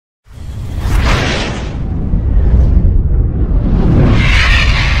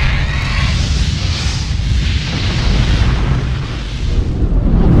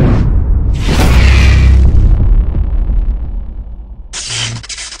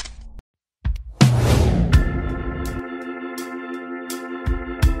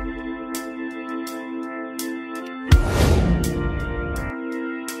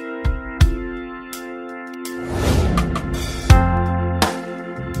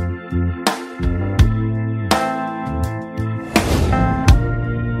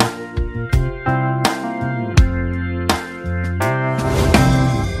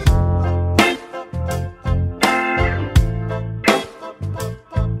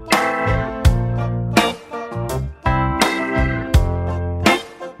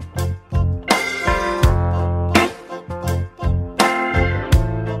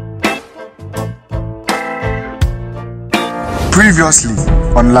Previously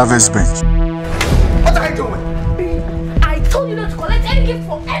on Lover's Bench. What are you doing? I told you not to collect any gift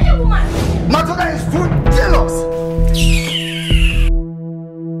from any woman. Madonna is food jealous.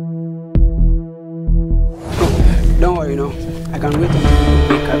 Don't worry, I can wait until you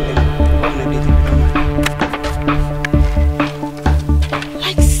wake up then. On a date with woman.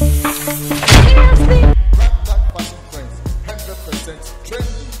 Like, seriously? Fashion trends, 100%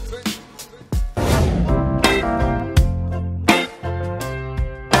 trendy.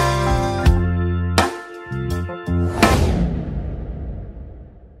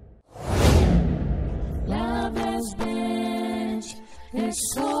 Lover's Bench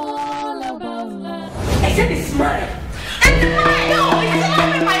is all about love. I said it's mine. It's mine. No, it's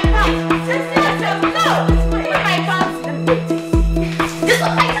not in my pants. Just say yourself, no, it's mine. In my pants. This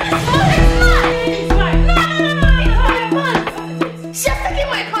one, I said it's mine. It's mine. No. It's my pants. She's taking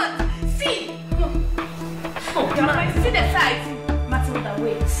my pants. See. Oh, you're right. See the size. Matilda,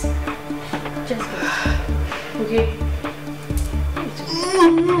 wait. Just go. Okay.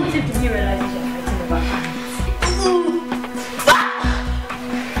 Did you realize you're fighting about pants?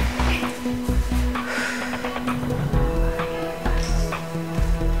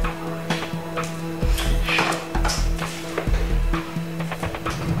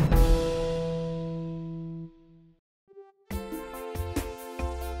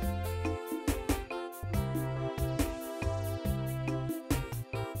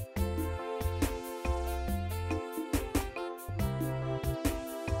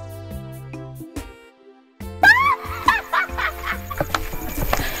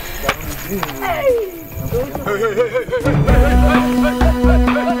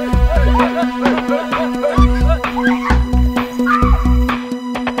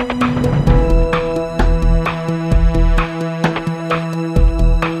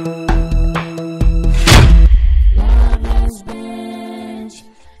 Lover's Bench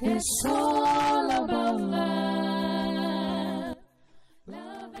is all about love.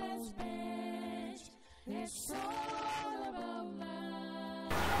 Lover's Bench is all about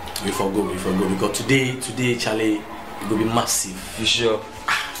love. We forgo because today, Charlie, it will be massive. You sure?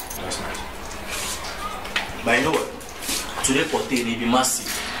 That's nice. But you know what? Today, for it will be massive.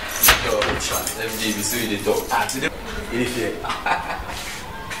 Yo, Charlie, FD, we see you the talk. Today, it is here.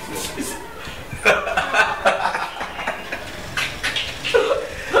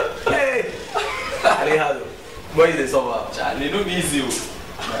 Hey, Alejandro, what is the summer? Charlie, no be easy.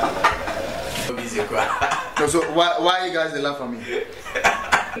 No busy cry. No, so why you guys they laugh at me?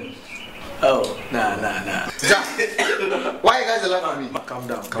 Oh, nah. Jack, why you guys they laugh at me? Calm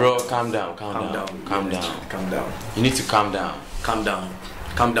down, Bro, calm down. Calm down. You need to calm down. Calm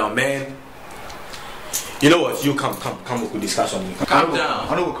down, man. You know what? You come, we could discuss something. Calm down.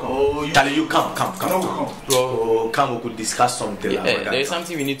 I know we come. Oh, Charlie, you come. No. Bro, come, we could discuss something. Yeah, there is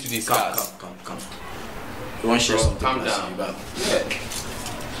something we need to discuss. Come. You want to share Bro, something? calm with us, down. you back?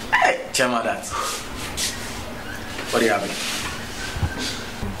 Hey, Chairman, that. What do you have?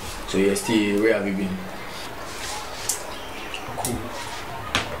 So, yes, where have you been? Cool.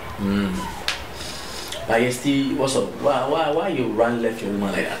 But yes, what's up? Why you run left your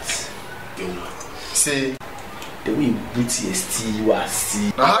woman like that? Your woman. Say, The way you boot ST, you are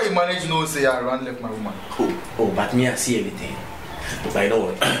see. now how you manage no say I ran left my woman? Oh, but me I see everything. But you know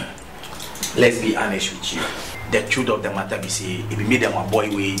what? Let's be honest with you. The truth of the matter be say, if we made them a boy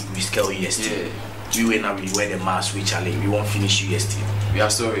we scale UST. Yeah. You and I we wear the mask, we challenge, we won't finish UST. We are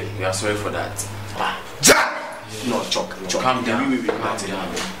sorry for that. Jack! No, choke. Calm down. We Calm that down.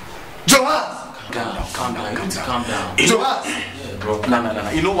 Johannes! Calm down. Johannes! Yeah, bro. No.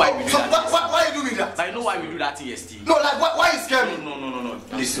 You know why we do So that? why you doing that? I know why we do that EST. No, like why you scare me? No.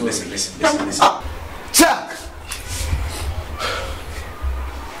 Listen. Jack!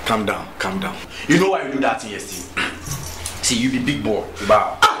 Calm down. You know why we do that EST? See, you be big boy.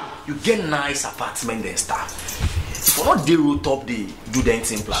 You get nice apartment and stuff. For not the road top, they do the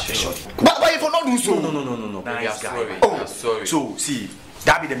thing plantation. But if you not do so? No. We are Nice guy. sorry. Oh. We are sorry. So see,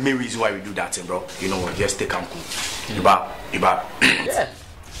 that be the main reason why we do that thing, bro. You know what? Just take am cool. Iba. Yeah.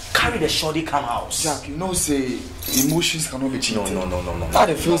 Carry the shorty come house. Jack, you know say emotions cannot be cheated. No. How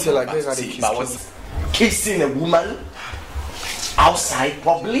they feel say like this, how they See, kiss. but what's kissing a woman outside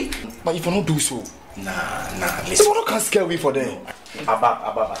public? But if you not do so, Nah. so Listen. what can scare me for them?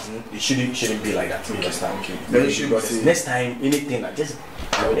 Abba. It shouldn't be like that. You understand? Okay. Then Then you should you do say- this. Next time, anything like just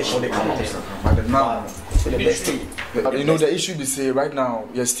carry the shorty come house. But now, For the best thing. you know the issue be say right now,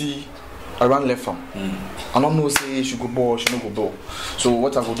 you're still around left farm. I don't know say she go ball, she no go ball. So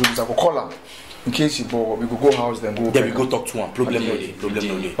what I go do is I go call her. In case you bore, we could go house then go. Then we go talk to him. Problem no day. Problem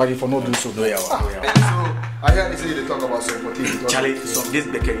no day. But if I not do so, No yeah. So I hear they talk about some potato. Charlie, some this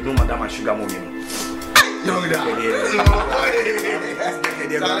Becker, you know Madam and Sugar Mommy. Young da.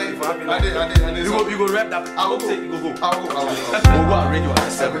 You go rep that. I will say you go. I will. We'll go and read you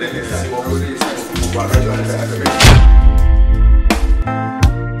at 7. We'll go and read you at 7.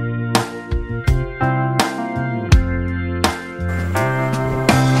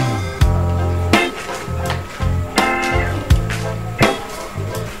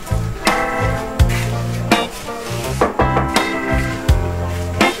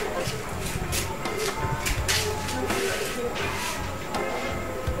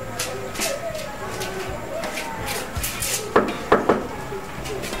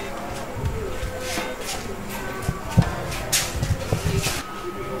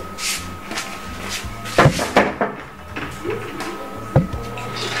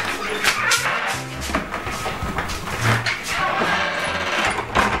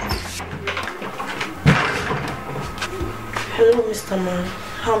 Hello, Mr. Man.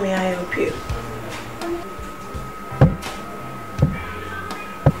 How may I help you?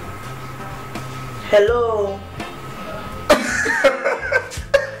 Hello.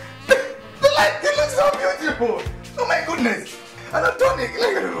 It looks so beautiful. Oh my goodness. And I'm tonic.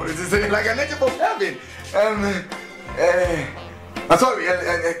 Like an angel from heaven. I'm sorry.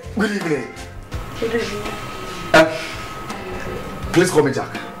 Good evening. Good evening. Please call me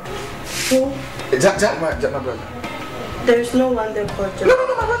Jack. Who? Jack, my brother. There's no one there called Jack.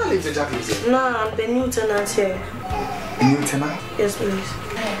 No, my brother lives in Jack lives here. No, I'm the new tenant here. New tenant? Yes, please.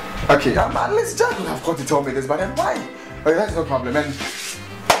 Okay, at least Jack would have called to tell me this, but then why? Okay, that's no problem. And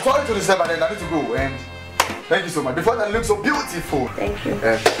sorry to disturb, but then I need to go. And thank you so much. Before that looks so beautiful. Thank you. All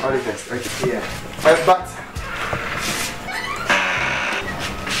the best. Thank you. Yeah. But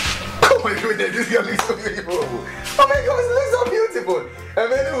oh my goodness, this girl looks so beautiful. Oh my gosh, it looks so beautiful.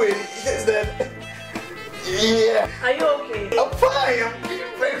 Anyway, just that. Yeah. Are you okay? I'm fine. I'm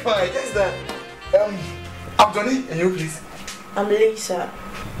very fine. Just that. I'm Johnny, and you please. I'm Lisa.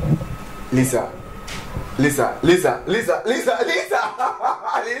 Lisa. Lisa.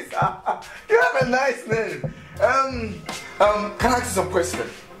 You have a nice name. Can I ask you some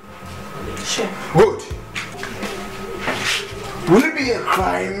questions? Sure. Good. Will it be a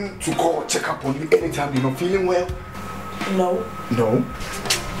crime to call check up on you anytime you're not feeling well? No. No.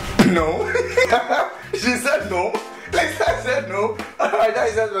 No. She said no. Lisa said no. Alright, that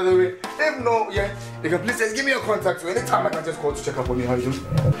is that by the way. If no, yeah, you can please just give me your contact so anytime I can just call to check up on you. How you doing?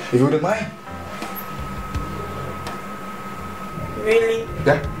 If you wouldn't mind. Really?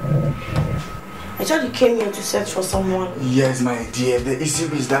 Yeah. I thought you came here to search for someone. Yes, my dear. The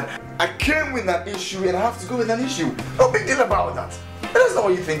issue is that I came with an issue and I have to go with an issue. No big deal about that. That's not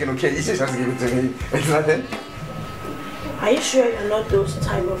what you're thinking, okay? You just have to give it to me. It's nothing. Are you sure you're not those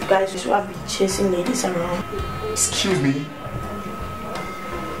type of guys who have been chasing ladies around? Excuse me.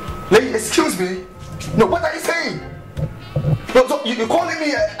 Lady, excuse me. No, what are you saying? No, so you're calling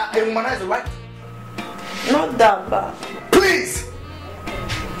me a womanizer, right? Not that bad. Please!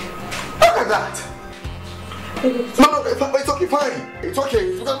 Look at that! No, it's okay, fine. It's okay.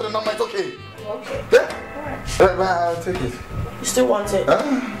 It's because of the number, it's okay. Okay. Yeah? Alright. I'll take it. You still want it?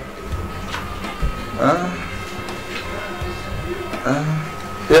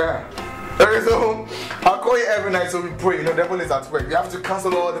 Yeah. Okay, so I'll call you every night so we pray. You know, the devil is at work. We have to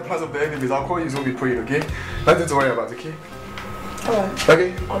cancel all the plans of the enemies. I'll call you so we pray, okay? Nothing to worry about, okay? Alright.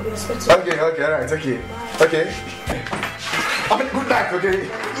 Okay? I'll be expecting. Okay, alright, okay. Okay. I mean, good night, okay?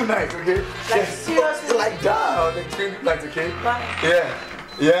 Good night, okay? Like, seriously? Like that. Like, good night, okay? Bye.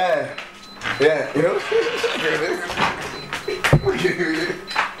 Yeah, you know?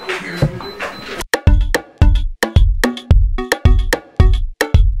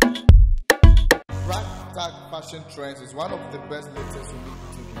 Ragtag fashion trends is one of the best latest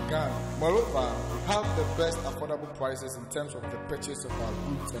unique in Ghana. Moreover, we have the best affordable prices in terms of the purchase of our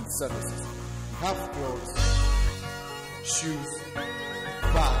goods and services. We have clothes, shoes,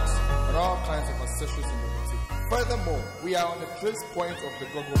 bags, and all kinds of accessories in the boutique. Furthermore, we are on the trace point of the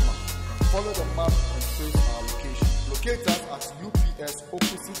Google map. Follow the map and trace our location. Locate us at UPS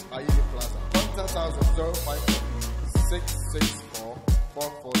opposite Aile Plaza. Contact us at 05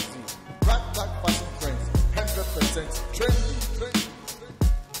 440. Ragtag fashion trends, 100% trendy.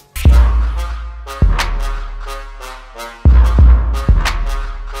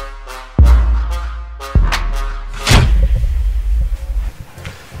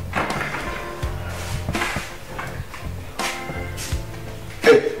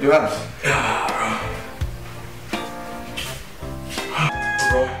 Hey, Johannes.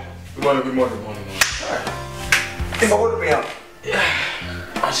 Bro. Good morning. If I want to pay up.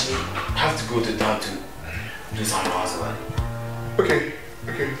 Actually, I have to go to town to do some housework. Okay.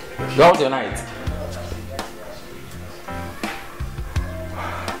 How was your night?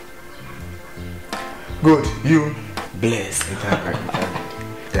 Good. You? Bless.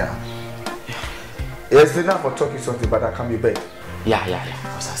 Yeah. Yes, enough for talking something, but I can't be bed. Yeah.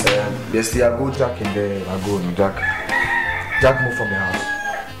 What's that? Yesterday I go Jack in there. I go no Jack. Jack moved from the house.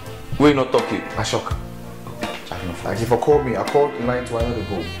 We not talking. I shock. Jack no. Like if I call me, I called in line to I know to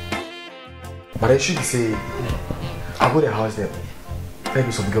go. But I should say, I go to the house there.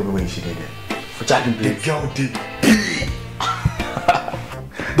 Maybe some girl the way she did it. For Jack in The place. girl did pee.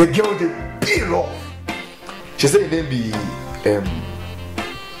 The girl did pee off. She said it be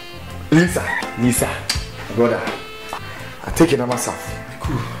Lisa. Brother, I take it on myself.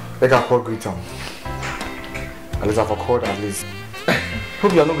 Cool. Like I call greet him. At least I've called at least.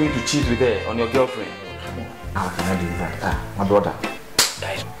 Hope you are not going to cheat with her on your girlfriend. How can I do that? My brother.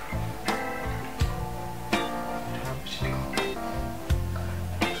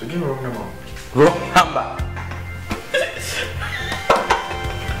 So give me a wrong number. Wrong number.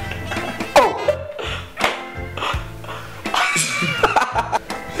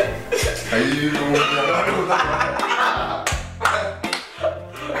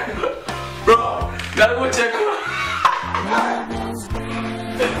 Bro, gotta go check her.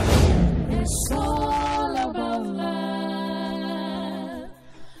 It's all about love.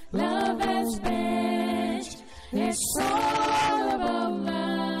 Love has changed. It's all about love.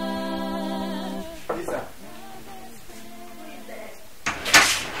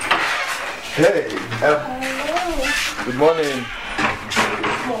 Hey, good morning.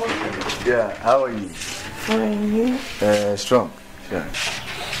 Yeah, how are you? Fine, you? Strong. Yeah.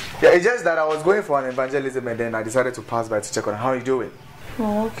 Yeah, it's just that I was going for an evangelism and then I decided to pass by to check on how you doing.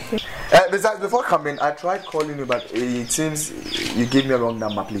 Oh, okay. Besides, before coming, I tried calling you, but it seems you gave me a wrong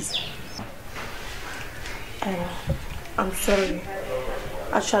number, please. I'm sorry.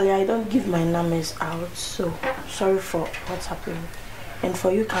 Actually, I don't give my numbers out, so sorry for what's happening. And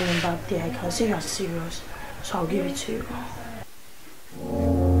for you coming back there, I can see you are serious, so I'll give it to you.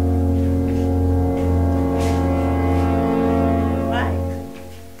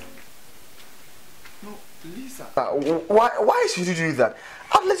 Why should you do that?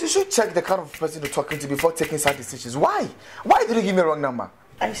 At least you should check the kind of person you're talking to before taking such decisions. Why? Why did you give me a wrong number?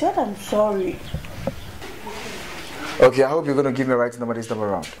 I said I'm sorry. Okay, I hope you're going to give me a right number this time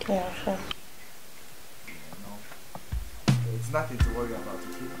around. Yeah, sure. It's nothing to worry about,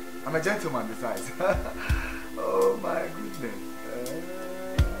 okay? I'm a gentleman besides. Oh my goodness.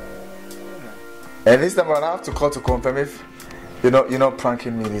 And this time around, I have to call to confirm if you're not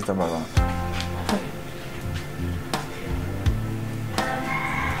pranking me this time around.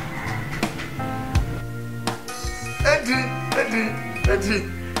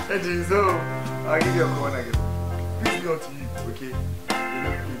 Eddie, so I'll give you a call again. This is not to you, okay? You're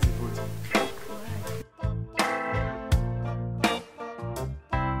not going to vote.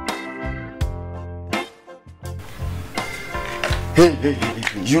 Hey,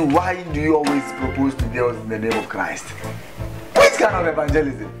 you, why do you always propose to girls in the name of Christ? Which kind of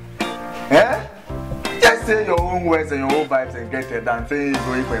evangelism? Eh? Just say your own words and your own vibes and get it done. Say you're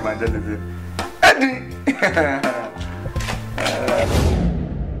going for evangelism. Eddie!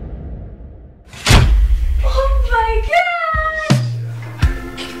 Oh my God!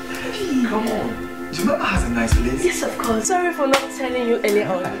 Come on. Jamaica has a nice place. Yes, of course. Sorry for not telling you earlier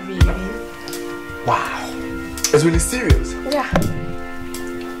on, baby. Wow. It's really serious. Yeah.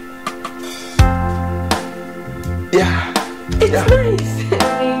 Yeah. It's nice,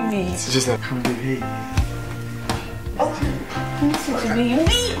 baby. It's just like, come baby. Listen to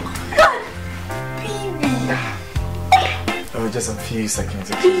baby. God, baby. Oh, just a few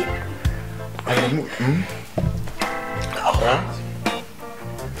seconds. Okay? I'm gonna move. Alright.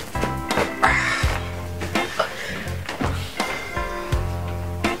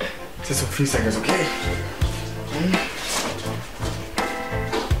 Just a few seconds, okay?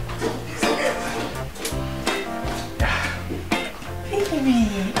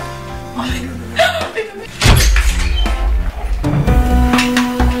 Baby. Oh my God.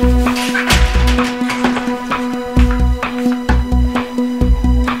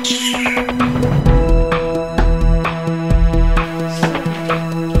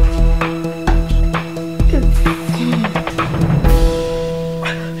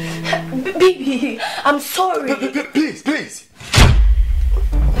 Baby, I'm sorry. Please.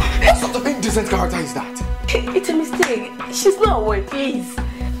 What sort of indecent character is that? It's a mistake. She's not aware, please.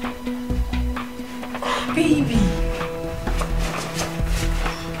 Baby.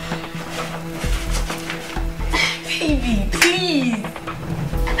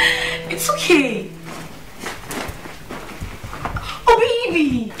 It's okay.